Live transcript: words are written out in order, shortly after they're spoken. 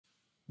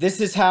This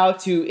is how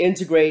to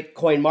integrate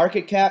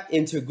Coinmarketcap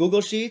into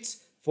Google Sheets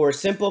for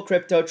simple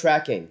crypto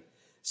tracking.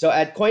 So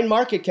at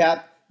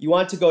Coinmarketcap, you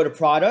want to go to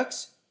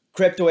Products,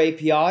 Crypto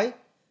API.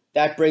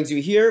 That brings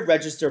you here,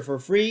 register for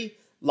free,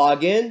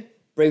 log in,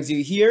 brings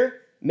you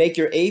here, make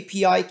your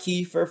API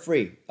key for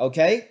free,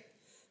 okay?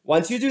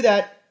 Once you do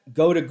that,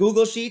 go to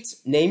Google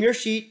Sheets, name your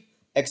sheet,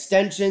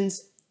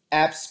 extensions,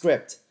 app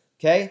script,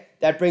 okay?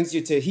 That brings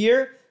you to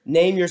here,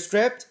 name your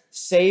script,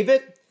 save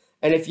it,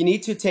 and if you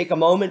need to take a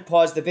moment,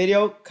 pause the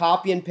video,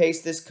 copy and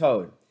paste this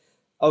code.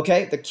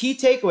 Okay, the key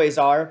takeaways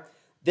are,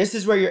 this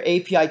is where your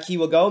API key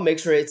will go. Make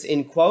sure it's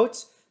in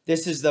quotes.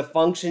 This is the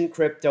function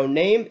crypto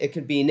name. It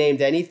could be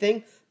named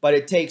anything, but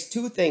it takes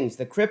two things,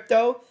 the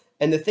crypto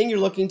and the thing you're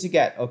looking to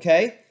get,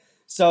 okay?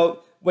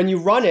 So when you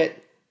run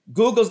it,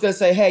 Google's gonna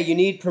say, hey, you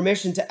need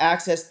permission to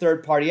access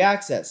third-party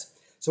access.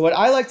 So what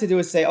I like to do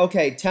is say,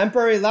 okay,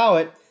 temporarily allow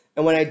it,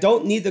 and when I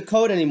don't need the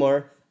code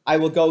anymore, I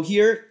will go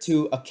here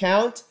to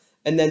account,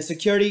 and then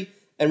security,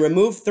 and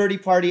remove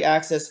third-party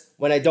access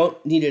when I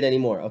don't need it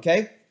anymore,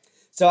 okay?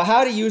 So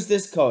how to use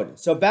this code.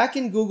 So back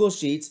in Google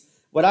Sheets,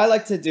 what I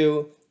like to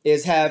do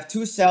is have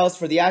two cells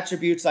for the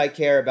attributes I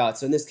care about.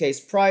 So in this case,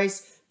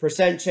 price,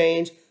 percent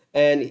change,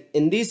 and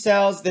in these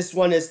cells, this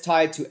one is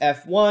tied to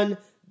F1.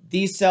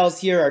 These cells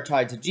here are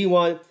tied to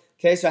G1.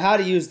 Okay, so how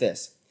to use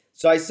this?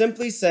 So I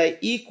simply say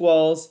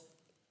equals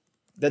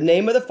the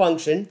name of the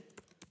function,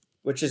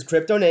 which is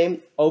crypto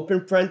name,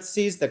 open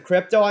parentheses, the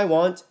crypto I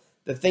want,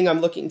 the thing I'm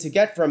looking to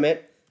get from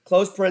it,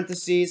 close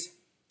parentheses,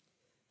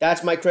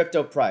 that's my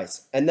crypto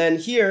price. And then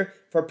here,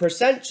 for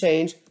percent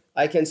change,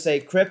 I can say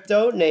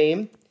crypto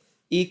name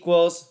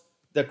equals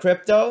the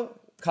crypto,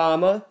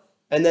 comma,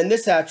 and then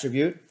this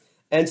attribute.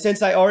 And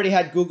since I already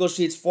had Google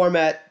Sheets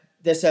format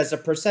this as a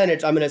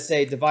percentage, I'm going to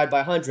say divide by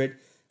 100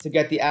 to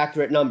get the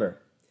accurate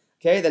number.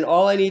 Okay, then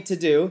all I need to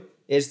do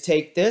is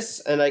take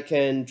this, and I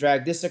can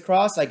drag this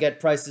across. I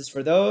get prices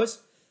for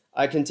those.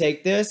 I can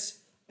take this,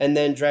 and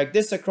then drag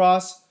this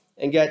across,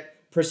 and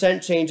get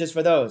percent changes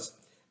for those.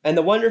 And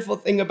the wonderful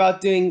thing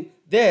about doing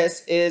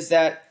this is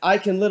that I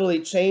can literally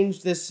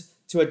change this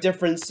to a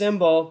different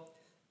symbol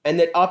and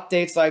it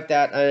updates like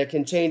that, and I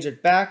can change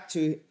it back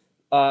to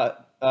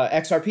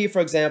XRP,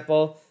 for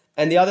example.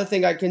 And the other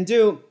thing I can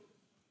do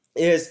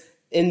is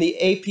in the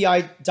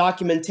API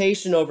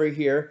documentation over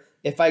here,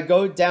 if I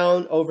go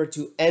down over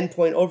to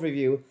endpoint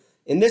overview,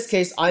 in this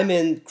case, I'm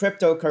in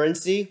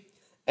cryptocurrency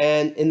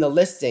and in the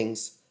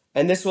listings,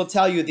 and this will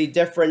tell you the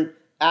different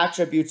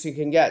attributes you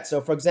can get. So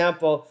for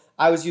example,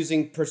 I was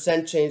using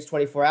percent change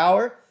 24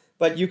 hour,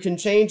 but you can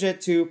change it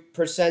to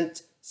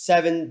percent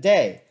 7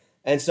 day.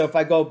 And so if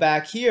I go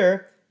back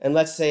here, and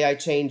let's say I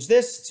change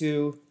this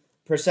to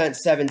percent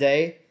 7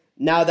 day,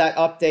 now that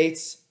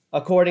updates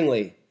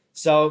accordingly.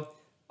 So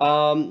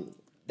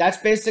that's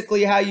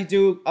basically how you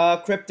do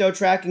crypto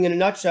tracking in a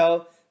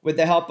nutshell with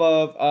the help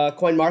of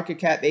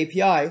Coinmarketcap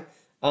API.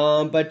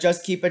 But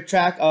just keep a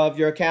track of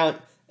your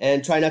account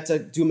and try not to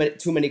do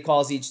too many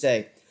calls each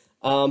day.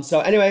 So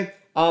anyway,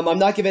 I'm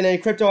not giving any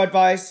crypto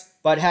advice,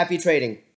 but happy trading.